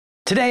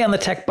Today on the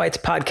Tech Bytes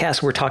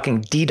podcast, we're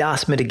talking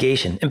DDoS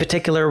mitigation. In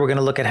particular, we're going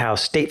to look at how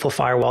stateful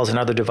firewalls and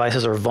other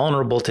devices are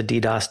vulnerable to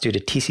DDoS due to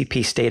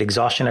TCP state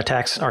exhaustion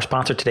attacks. Our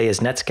sponsor today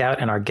is NETSCOUT,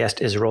 and our guest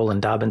is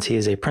Roland Dobbins. He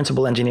is a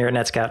principal engineer at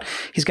NETSCOUT.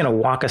 He's going to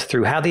walk us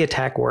through how the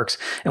attack works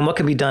and what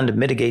can be done to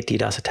mitigate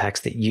DDoS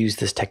attacks that use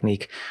this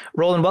technique.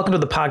 Roland, welcome to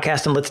the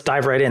podcast, and let's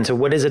dive right in. So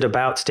what is it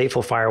about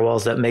stateful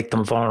firewalls that make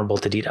them vulnerable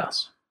to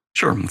DDoS?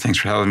 Sure. Thanks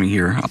for having me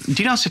here.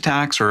 DDoS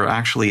attacks are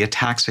actually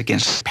attacks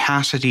against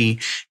capacity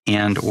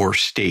and or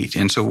state.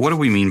 And so what do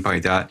we mean by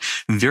that?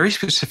 Very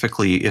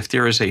specifically, if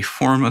there is a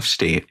form of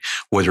state,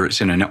 whether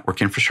it's in a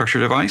network infrastructure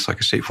device like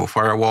a stateful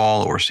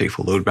firewall or a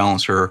stateful load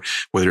balancer,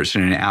 whether it's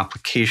in an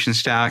application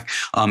stack,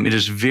 it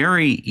is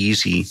very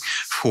easy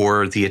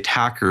for the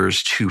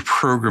attackers to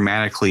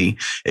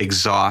programmatically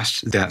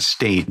exhaust that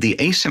state.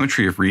 The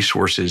asymmetry of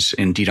resources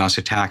in DDoS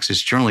attacks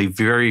is generally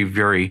very,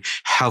 very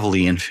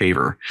heavily in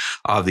favor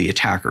of the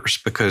attackers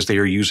because they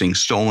are using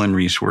stolen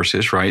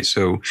resources, right?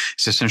 So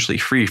it's essentially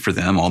free for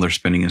them. All they're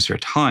spending is their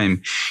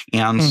time.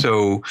 And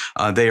so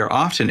they are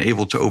often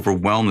able to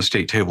overwhelm the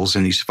state tables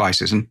in these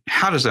devices. And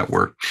how does that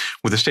work?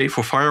 With a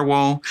stateful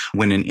firewall,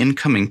 when an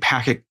incoming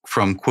packet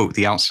from, quote,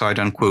 the outside,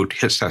 unquote,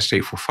 hits that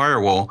stateful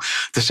firewall,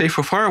 the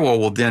stateful firewall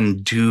will then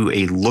do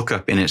a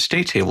lookup in its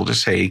state table to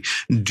say,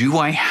 do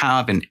I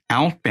have an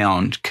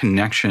outbound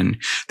connection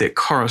that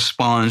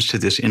corresponds to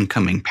this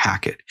incoming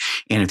packet?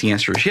 And if the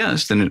answer is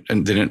yes, then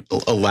it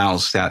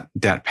allows that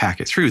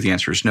packet through. The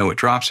answer is no, it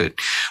drops it.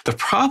 The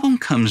problem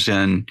comes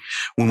in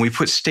when we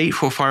put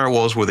stateful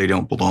firewalls where they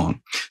don't belong.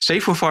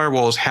 Stateful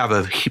firewalls have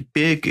a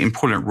big,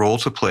 important role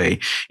to play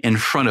in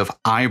front of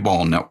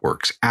eyeball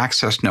networks,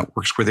 access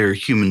networks, where there are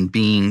human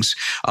beings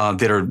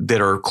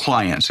that are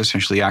clients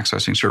essentially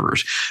accessing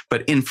servers.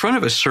 But in front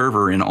of a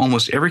server, in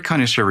almost every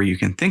kind of server you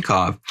can think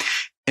of,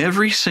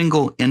 every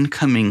single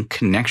incoming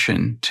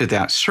connection to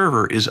that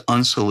server is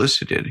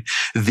unsolicited.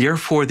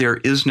 Therefore, there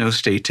is no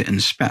state to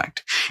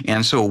inspect.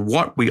 And so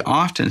what we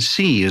often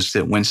see is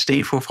that when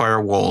stateful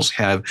firewalls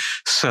have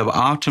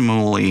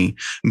suboptimally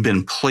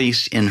been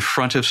placed in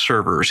front of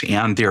servers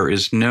and there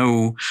is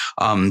no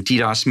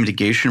DDoS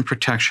mitigation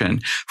protection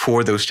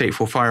for those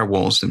stateful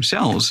firewalls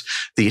themselves,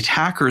 the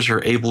attackers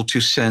are able to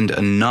send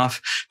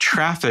enough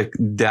traffic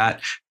that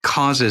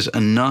causes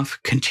enough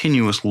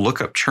continuous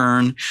lookup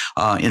churn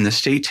in the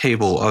state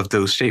table of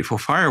those stateful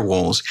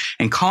firewalls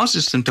and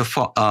causes them to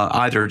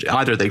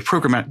either they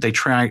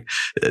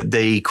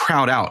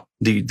crowd out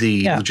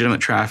the legitimate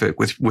traffic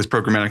with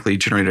programmatically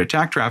generated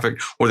attack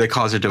traffic, or they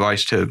cause a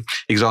device to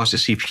exhaust a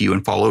CPU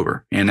and fall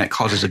over, and that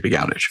causes a big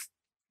outage.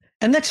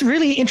 And that's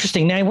really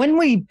interesting. Now, when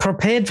we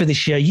prepared for this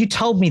show, you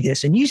told me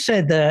this, and you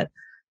said that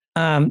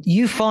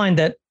you find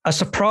that a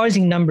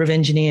surprising number of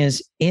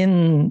engineers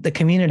in the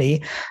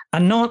community are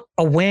not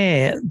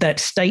aware that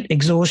state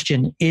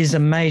exhaustion is a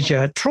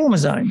major trauma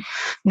zone.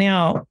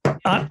 Now,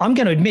 I'm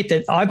going to admit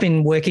that I've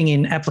been working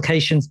in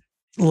applications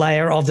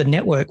layer of the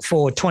network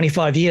for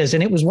 25 years,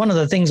 and it was one of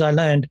the things I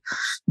learned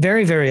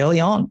very, very early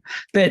on.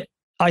 But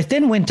I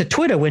then went to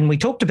Twitter when we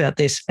talked about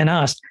this and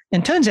asked,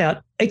 and turns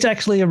out it's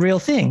actually a real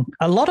thing.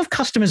 A lot of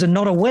customers are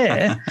not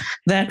aware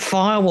that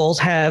firewalls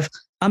have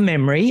a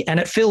memory, and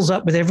it fills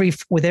up with every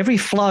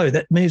flow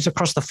that moves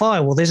across the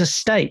firewall. There's a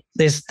state.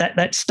 There's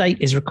that state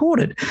is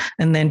recorded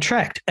and then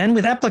tracked. And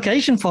with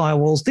application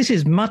firewalls, this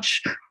is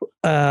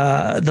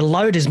the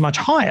load is much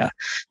higher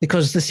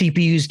because the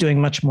CPU is doing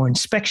much more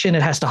inspection.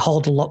 It has to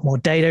hold a lot more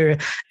data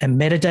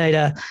and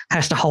metadata,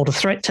 has to hold a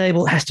threat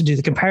table, has to do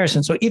the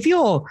comparison. So if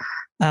your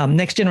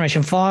next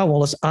generation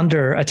firewall is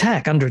under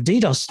attack, under a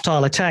DDoS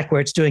style attack where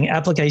it's doing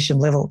application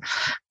level,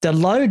 the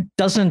load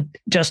doesn't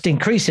just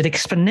increase, it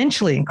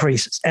exponentially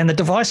increases and the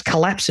device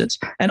collapses,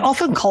 and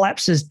often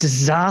collapses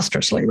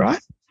disastrously,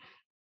 right?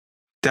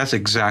 That's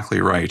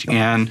exactly right.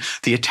 And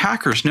the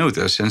attackers know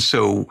this. And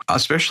so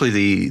especially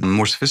the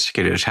more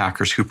sophisticated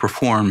attackers who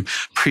perform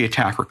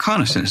pre-attack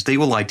reconnaissance, they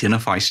will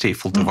identify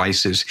stateful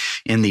devices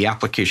in the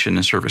application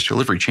and service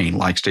delivery chain,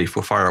 like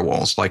stateful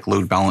firewalls, like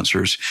load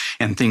balancers,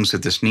 and things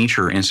of this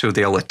nature. And so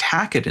they'll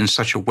attack it in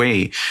such a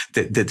way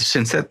that the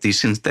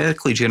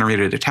synthetically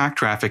generated attack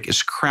traffic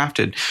is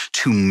crafted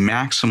to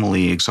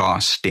maximally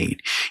exhaust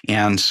state.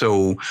 And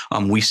so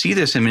we see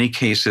this in many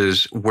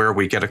cases where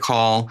we get a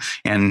call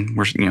and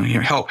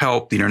we're,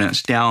 help, the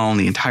internet's down,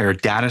 the entire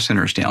data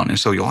center is down. And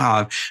so you'll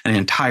have an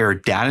entire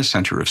data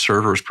center of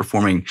servers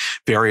performing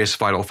various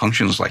vital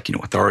functions like,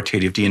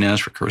 authoritative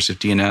DNS, recursive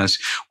DNS,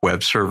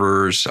 web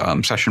servers,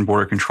 session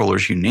border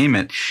controllers, you name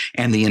it.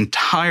 And the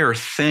entire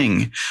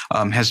thing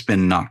has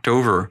been knocked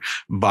over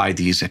by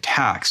these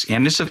attacks.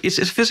 And it's a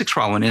physics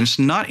problem, and it's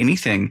not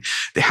anything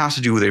that has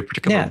to do with a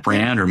particular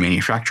brand or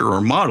manufacturer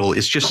or model.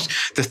 It's just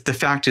the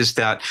fact is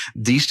that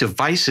these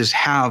devices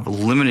have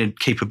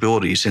limited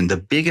capabilities, and the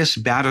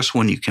biggest, baddest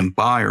one you can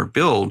buy or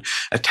build,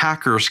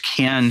 attackers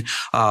can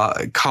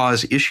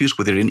cause issues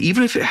with it. And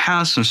even if it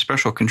has some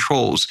special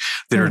controls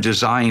that are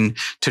designed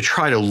to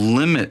try to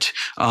limit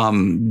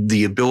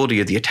the ability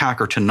of the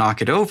attacker to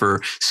knock it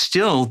over,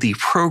 still the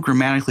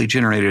programmatically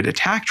generated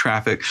attack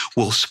traffic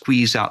will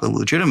squeeze out the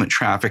legitimate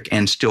traffic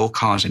and still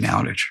cause an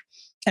outage.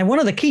 And one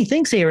of the key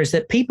things here is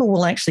that people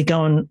will actually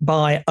go and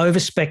buy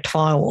overspec'd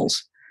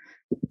firewalls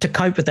to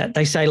cope with that.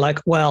 They say like,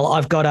 well,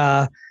 I've got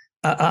a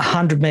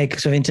 100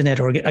 megs of internet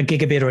or a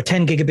gigabit or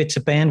 10 gigabits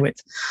of bandwidth,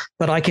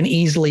 but I can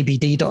easily be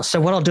DDoS.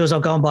 So what I'll do is I'll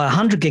go and buy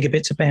 100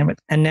 gigabits of bandwidth.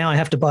 And now I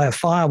have to buy a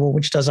firewall,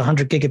 which does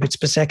 100 gigabits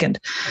per second,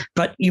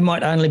 but you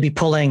might only be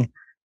pulling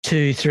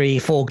 2, 3,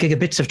 4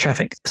 gigabits of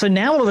traffic. So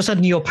now all of a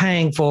sudden you're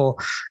paying for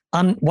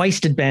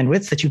unwasted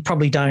bandwidth that you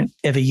probably don't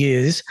ever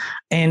use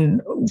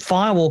and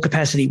firewall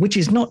capacity, which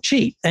is not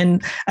cheap.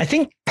 And I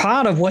think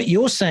part of what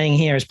you're saying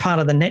here as part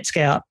of the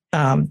NETSCOUT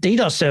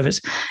DDoS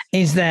service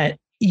is that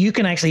you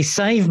can actually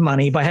save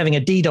money by having a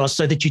DDoS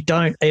so that you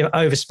don't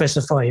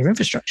overspecify your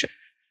infrastructure.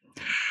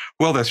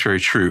 Well, that's very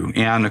true.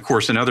 And of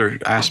course, another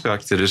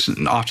aspect that is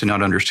often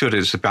not understood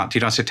is about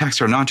DDoS attacks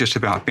are not just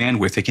about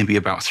bandwidth. They can be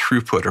about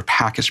throughput or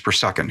packets per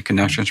second,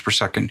 connections per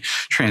second,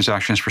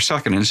 transactions per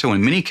second. And so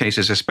in many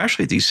cases,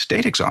 especially these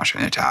state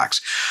exhaustion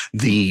attacks,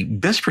 the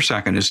bits per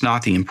second is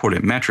not the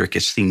important metric.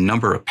 It's the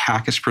number of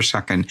packets per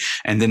second.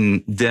 And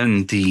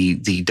then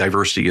the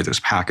diversity of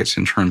those packets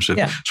in terms of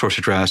source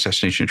address,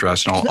 destination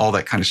address, and all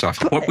that kind of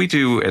stuff. What we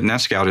do at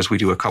NETSCOUT is we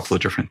do a couple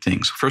of different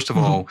things. First of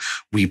all,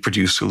 we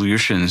produce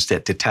solutions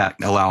that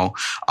allow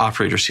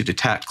operators to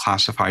detect,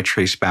 classify,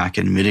 trace back,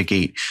 and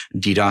mitigate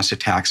DDoS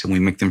attacks, and we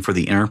make them for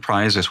the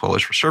enterprise as well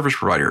as for service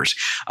providers.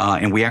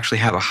 And we actually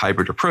have a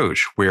hybrid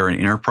approach where an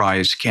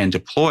enterprise can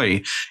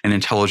deploy an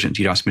intelligent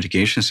DDoS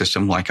mitigation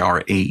system like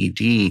our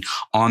AED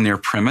on their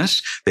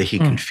premise. They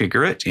can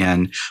configure it,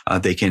 and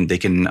they can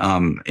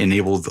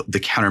enable the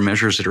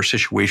countermeasures that are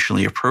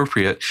situationally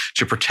appropriate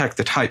to protect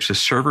the types of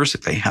servers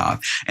that they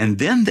have. And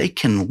then they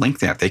can link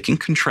that. They can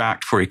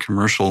contract for a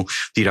commercial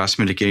DDoS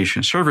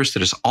mitigation service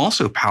that is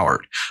also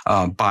powered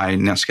by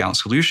NETSCOUT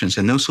solutions,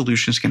 and those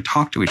solutions can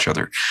talk to each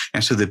other.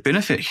 And so the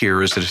benefit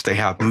here is that if they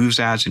have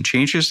moves, adds, and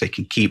changes, they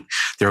can keep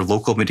their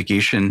local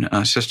mitigation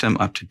system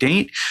up to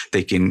date.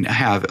 They can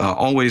have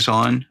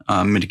always-on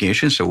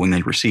mitigation, so when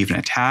they receive an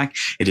attack,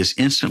 it is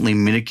instantly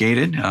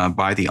mitigated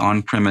by the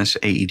on-premise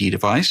AED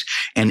device.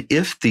 And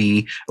if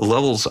the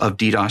levels of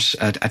DDoS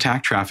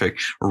attack traffic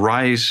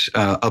rise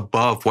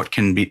above what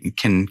can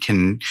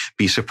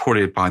be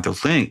supported by the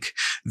link,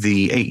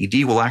 the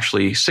AED will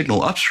actually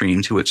signal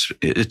upstream to its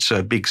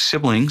big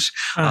siblings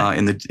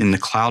in the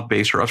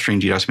cloud-based or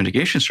upstream DDoS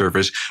mitigation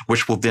service,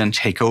 which will then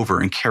take over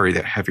and carry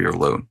that heavier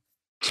load.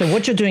 So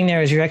what you're doing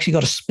there is you've actually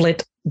got a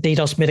split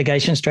DDoS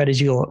mitigation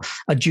strategy or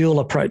a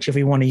dual approach, if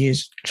we want to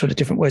use sort of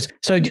different words.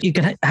 So you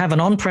can have an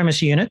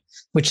on-premise unit,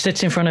 which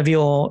sits in front of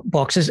your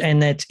boxes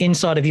and that's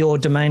inside of your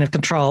domain of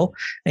control,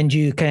 and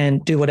you can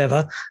do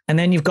whatever. And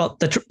then you've got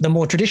the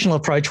more traditional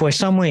approach where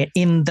somewhere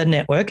in the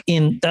network,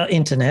 in the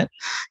internet,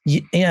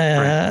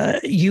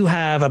 you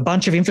have a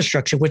bunch of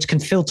infrastructure which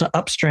can filter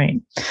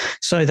upstream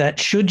so that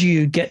should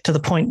you get to the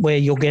point where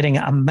you're getting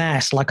a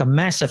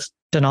massive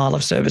denial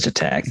of service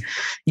attack,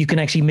 you can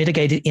actually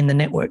mitigate it in the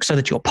network so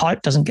that your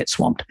pipe doesn't get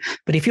swamped.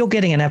 But if you're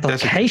getting an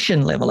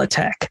application level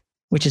attack,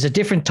 which is a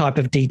different type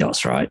of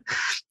DDoS, right,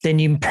 then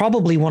you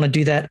probably want to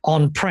do that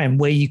on-prem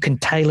where you can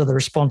tailor the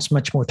response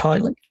much more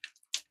tightly.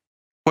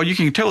 Well, you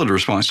can tailor the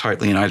response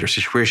tightly in either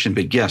situation,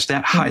 but yes,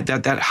 that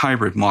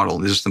hybrid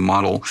model is the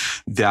model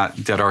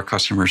that our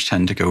customers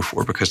tend to go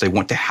for because they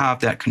want to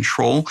have that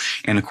control,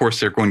 and of course,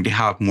 they're going to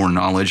have more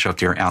knowledge of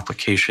their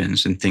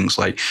applications and things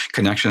like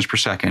connections per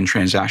second,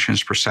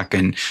 transactions per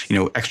second,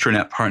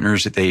 extranet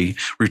partners that they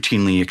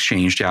routinely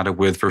exchange data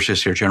with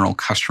versus their general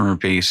customer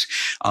base,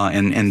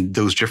 and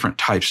those different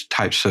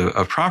types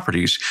of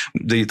properties.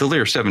 The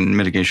layer 7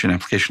 mitigation,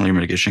 application layer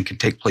mitigation, can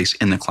take place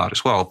in the cloud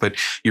as well. But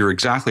you're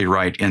exactly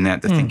right in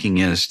that the thinking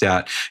is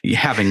that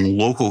having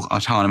local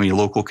autonomy,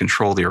 local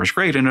control there is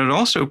great. And it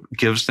also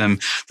gives them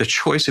the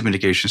choice of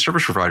mitigation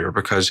service provider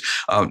because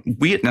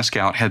we at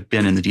NETSCOUT have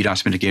been in the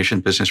DDoS mitigation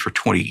business for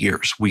 20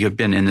 years. We have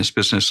been in this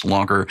business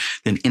longer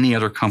than any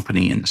other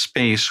company in the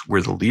space.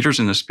 We're the leaders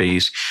in the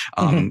space.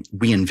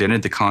 We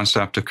invented the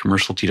concept of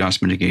commercial DDoS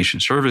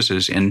mitigation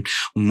services, and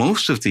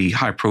most of the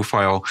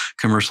high-profile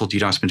commercial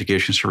DDoS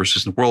mitigation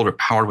services in the world are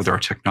powered with our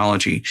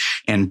technology.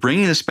 And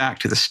bringing this back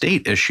to the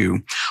state issue,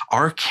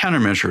 our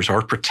countermeasures,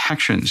 our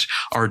protections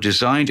are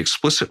designed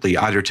explicitly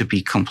either to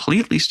be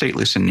completely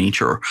stateless in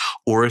nature,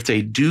 or if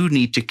they do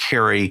need to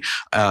carry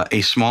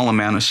a small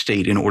amount of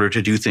state in order to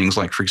do things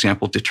like, for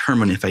example,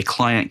 determine if a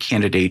client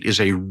candidate is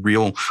a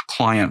real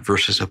client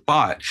versus a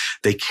bot,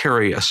 they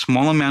carry a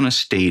small amount of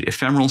state,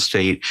 ephemeral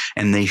state,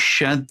 and they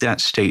shed that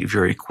state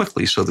very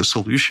quickly. So the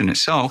solution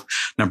itself,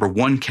 number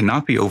one,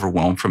 cannot be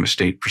overwhelmed from a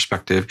state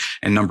perspective.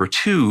 And number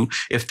two,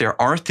 if there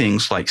are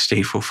things like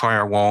stateful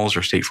firewalls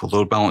or stateful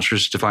load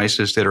balancers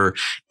devices that are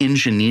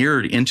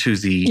engineered into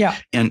the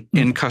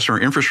end customer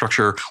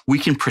infrastructure, we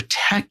can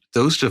protect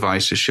those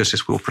devices just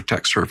as we'll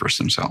protect servers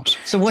themselves.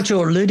 So what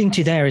you're alluding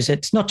to there is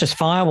it's not just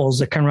firewalls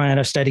that can run out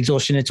of state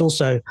exhaustion, it's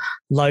also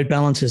load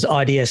balancers,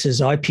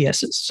 IDSs,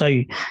 IPSs.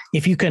 So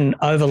if you can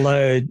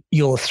overload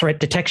your threat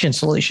detection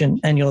solution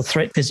and your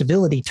threat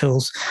visibility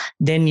tools,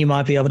 then you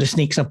might be able to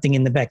sneak something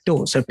in the back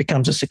door. So it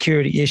becomes a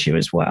security issue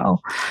as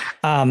well.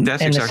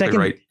 That's exactly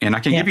right. And I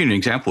can give you an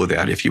example of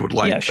that if you would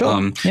like. Yeah,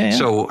 sure.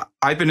 So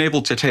I've been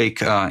able to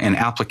take an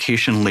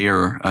application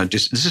layer,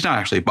 this is not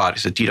actually a bot,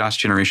 it's a DDoS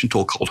generation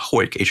tool called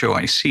HOIC,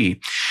 H-O-I-C.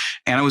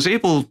 And I was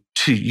able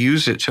to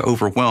use it to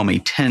overwhelm a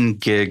 10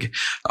 gig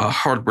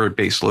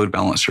hardware-based load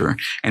balancer.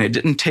 And it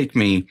didn't take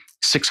me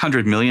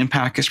 600 million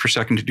packets per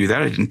second to do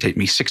that. It didn't take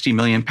me 60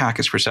 million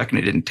packets per second.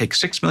 It didn't take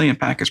 6 million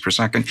packets per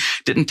second.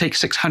 It didn't take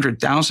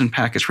 600,000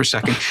 packets per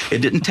second.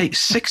 It didn't take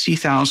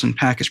 60,000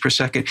 packets per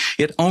second.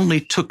 It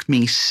only took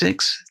me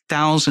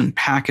 6,000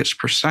 packets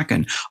per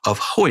second of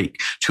HOIC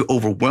to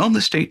overwhelm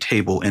the state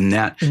table in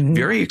that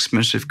very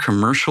expensive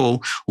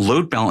commercial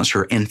load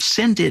balancer and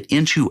send it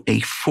into a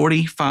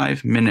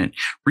 45-minute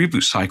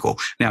reboot cycle.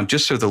 Now,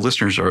 just so the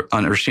listeners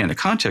understand the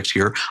context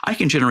here, I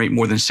can generate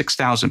more than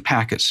 6,000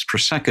 packets per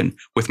second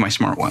with my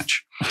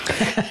smartwatch.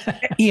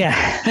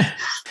 Yeah.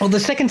 Well, the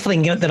second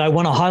thing that I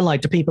want to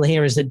highlight to people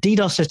here is that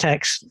DDoS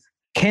attacks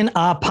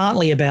are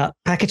partly about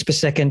packets per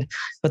second,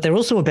 but they're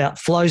also about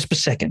flows per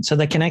second. So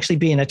they can actually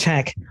be an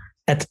attack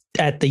at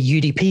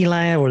the UDP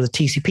layer or the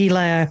TCP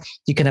layer.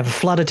 You can have a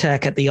flood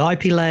attack at the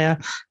IP layer.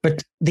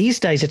 But these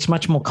days, it's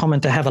much more common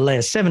to have a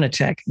layer 7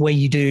 attack where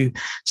you do,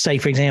 say,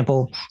 for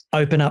example,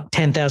 open up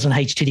 10,000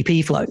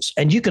 HTTP flows.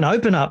 And you can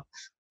open up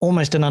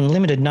almost an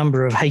unlimited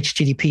number of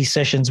HTTP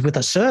sessions with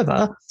a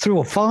server through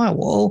a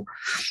firewall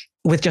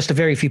with just a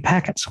very few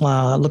packets.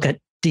 Look at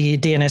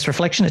DNS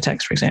reflection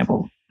attacks, for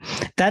example.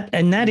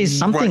 That is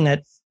something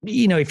that,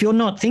 if you're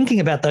not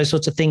thinking about those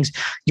sorts of things,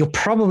 you're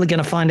probably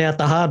going to find out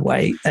the hard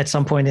way at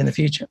some point in the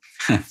future.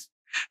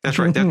 That's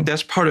right.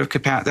 That's part of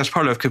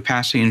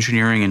capacity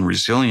engineering and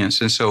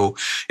resilience. And so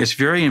it's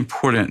very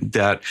important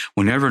that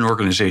whenever an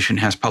organization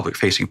has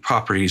public-facing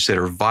properties that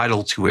are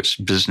vital to its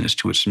business,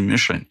 to its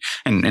mission,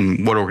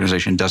 and what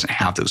organization doesn't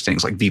have those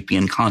things like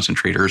VPN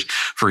concentrators,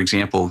 for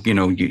example,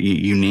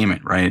 you name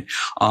it, right?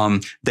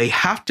 They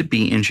have to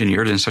be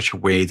engineered in such a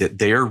way that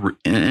they are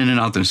in and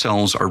of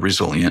themselves are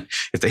resilient.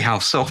 If they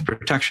have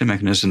self-protection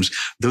mechanisms,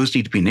 those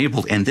need to be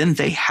enabled, and then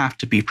they have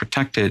to be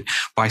protected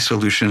by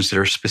solutions that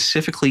are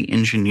specifically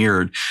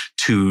engineered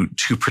to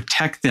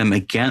protect them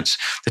against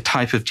the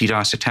type of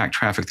DDoS attack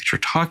traffic that you're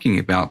talking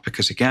about.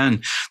 Because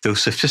again,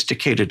 those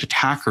sophisticated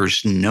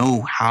attackers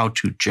know how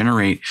to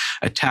generate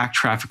attack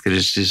traffic that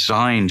is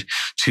designed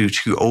to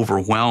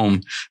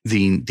overwhelm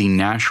the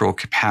natural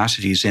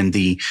capacities and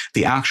the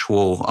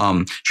actual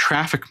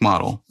traffic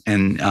model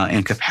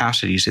and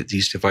capacities that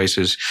these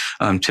devices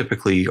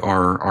typically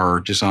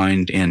are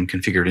designed and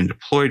configured and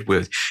deployed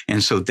with.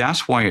 And so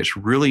that's why it's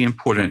really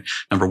important,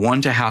 number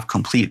one, to have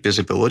complete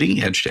visibility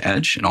edge to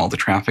edge and all the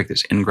traffic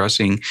that's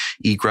ingressing,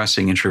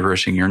 egressing, and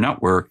traversing your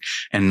network.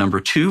 And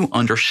number two,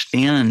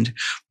 understand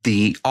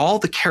all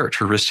the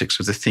characteristics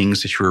of the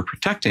things that you're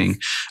protecting,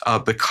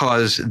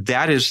 because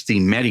that is the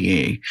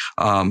métier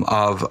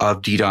of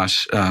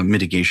DDoS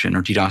mitigation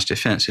or DDoS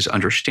defense, is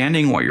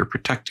understanding what you're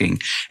protecting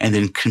and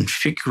then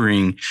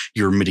configuring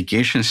your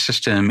mitigation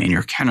system and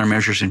your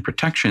countermeasures and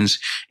protections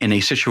in a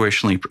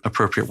situationally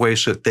appropriate way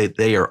so that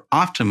they are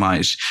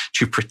optimized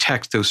to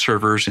protect those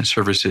servers and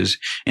services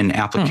and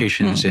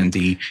applications and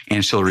the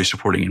ancillary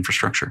supporting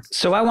infrastructure.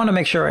 So I want to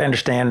make sure I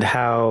understand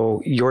how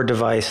your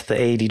device, the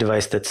AED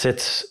device that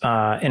sits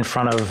in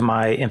front of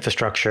my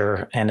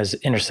infrastructure and is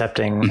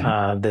intercepting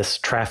this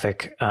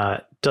traffic,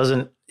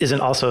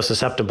 isn't also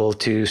susceptible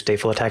to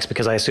stateful attacks,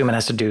 because I assume it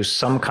has to do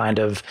some kind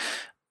of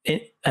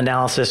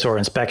analysis or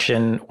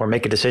inspection or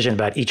make a decision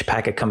about each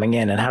packet coming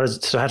in. And how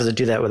does it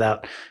do that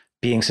without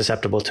being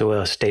susceptible to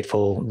a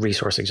stateful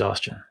resource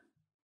exhaustion?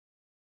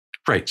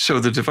 Right. So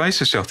the device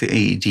itself, the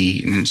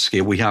AED in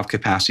scale, we have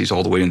capacities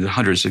all the way into the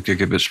hundreds of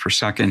gigabits per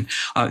second.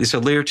 It's a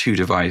layer 2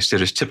 device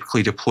that is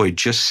typically deployed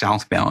just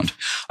southbound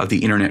of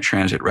the internet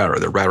transit router,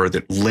 the router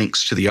that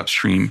links to the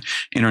upstream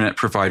internet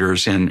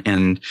providers,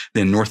 and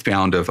then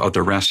northbound of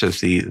the rest of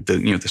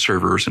the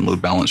servers and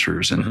load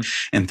balancers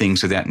and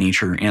things of that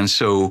nature. And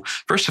so,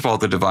 first of all,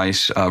 the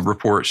device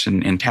reports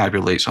and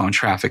tabulates on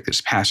traffic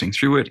that's passing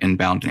through it,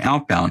 inbound and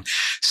outbound.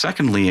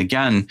 Secondly,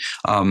 again,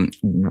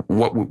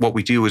 what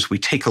we do is we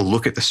take a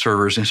look at the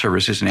servers and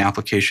services and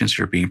applications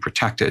that are being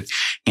protected.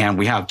 And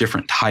we have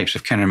different types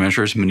of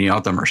countermeasures. Many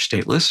of them are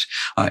stateless.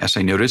 As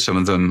I noted, some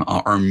of them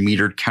are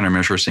metered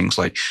countermeasures, things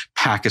like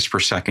packets per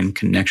second,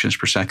 connections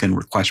per second,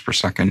 requests per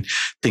second,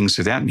 things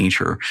of that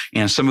nature.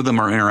 And some of them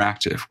are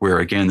interactive, where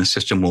again, the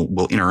system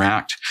will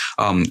interact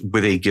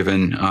with a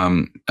given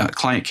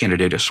client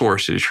candidate, a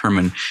source, to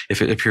determine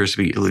if it appears to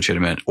be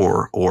illegitimate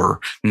or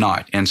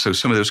not. And so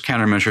some of those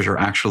countermeasures are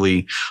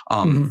actually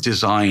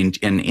designed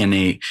in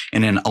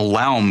an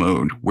allow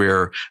mode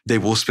where they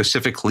will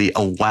specifically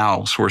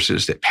allow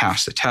sources that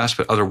pass the test,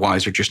 but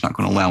otherwise they're just not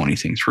going to allow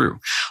anything through.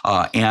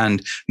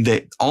 And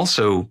that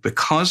also,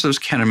 because those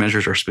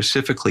countermeasures are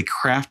specifically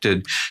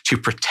crafted to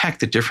protect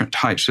the different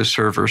types of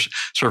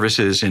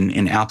services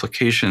and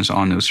applications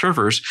on those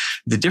servers,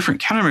 the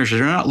different countermeasures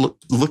are not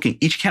looking,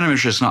 each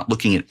countermeasure is not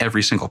looking at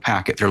every single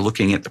packet. They're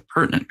looking at the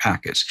pertinent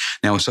packets.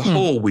 Now, as a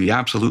whole, we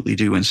absolutely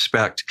do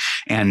inspect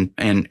and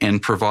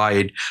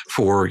provide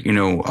for,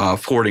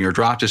 forwarding or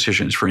drop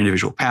decisions for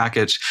individual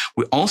packets.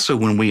 We also,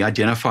 when we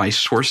identify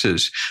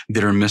sources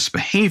that are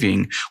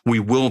misbehaving, we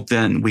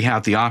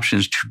have the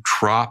options to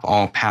drop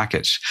all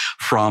packets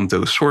from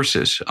those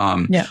sources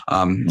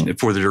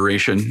for the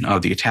duration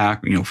of the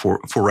attack, for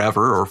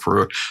forever or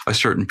for a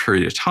certain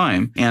period of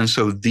time. And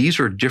so these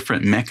are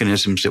different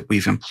mechanisms that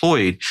we've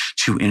employed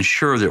to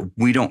ensure that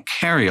we don't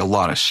carry a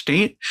lot of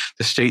state.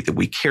 The state that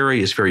we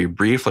carry is very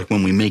brief, like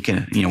when we make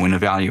an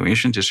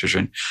evaluation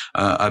decision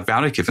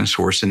about a given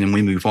source, and then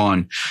we move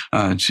on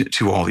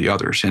to all the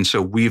others. And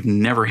so we've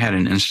never had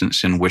an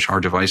instance in which our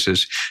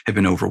devices have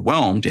been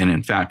overwhelmed. And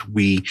in fact,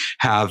 we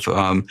have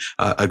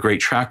a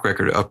great track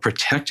record of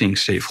protecting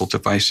stateful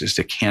devices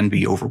that can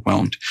be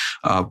overwhelmed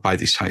by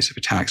these types of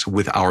attacks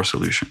with our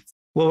solution.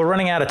 Well, we're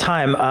running out of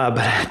time,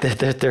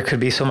 but there could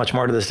be so much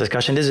more to this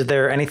discussion. Is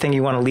there anything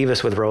you want to leave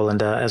us with,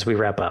 Roland, as we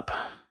wrap up?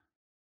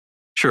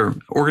 Sure.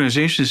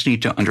 Organizations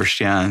need to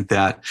understand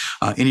that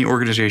any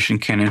organization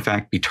can, in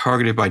fact, be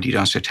targeted by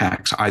DDoS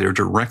attacks, either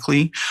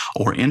directly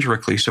or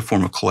indirectly as a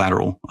form of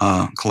collateral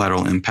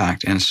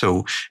impact. And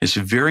so it's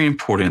very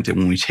important that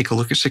when we take a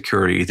look at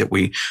security, that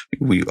we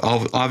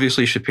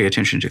obviously should pay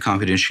attention to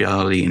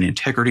confidentiality and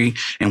integrity,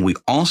 and we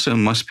also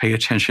must pay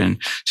attention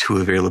to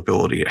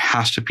availability. It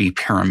has to be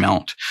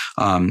paramount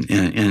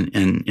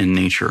in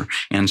nature.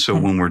 And so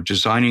when we're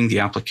designing the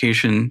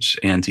applications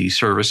and the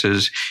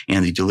services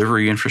and the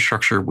delivery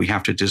infrastructure, we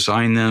have to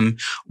design them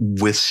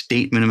with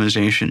state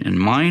minimization in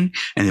mind,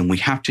 and then we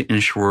have to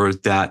ensure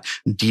that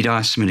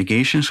DDoS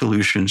mitigation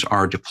solutions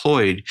are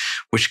deployed,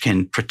 which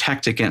can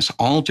protect against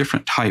all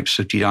different types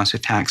of DDoS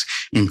attacks,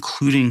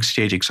 including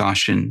state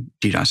exhaustion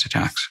DDoS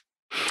attacks.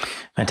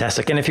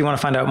 Fantastic. And if you want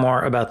to find out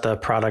more about the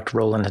product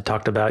Roland had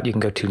talked about, you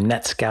can go to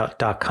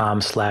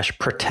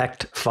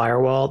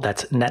netscout.com/protectfirewall.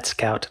 That's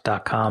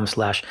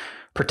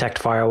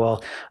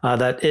netscout.com/protectfirewall.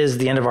 That is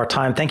the end of our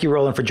time. Thank you,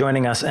 Roland, for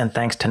joining us, and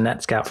thanks to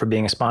NETSCOUT for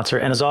being a sponsor.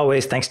 And as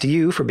always, thanks to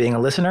you for being a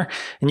listener.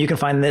 And you can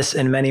find this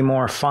and many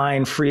more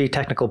fine, free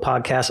technical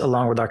podcasts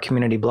along with our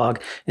community blog.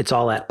 It's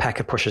all at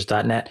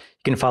packetpushers.net.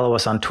 You can follow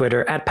us on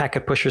Twitter at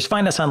packetpushers,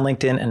 find us on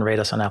LinkedIn, and rate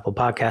us on Apple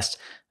Podcasts.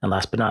 And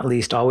last but not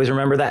least, always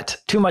remember that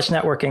too much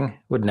networking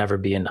would never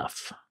be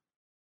enough.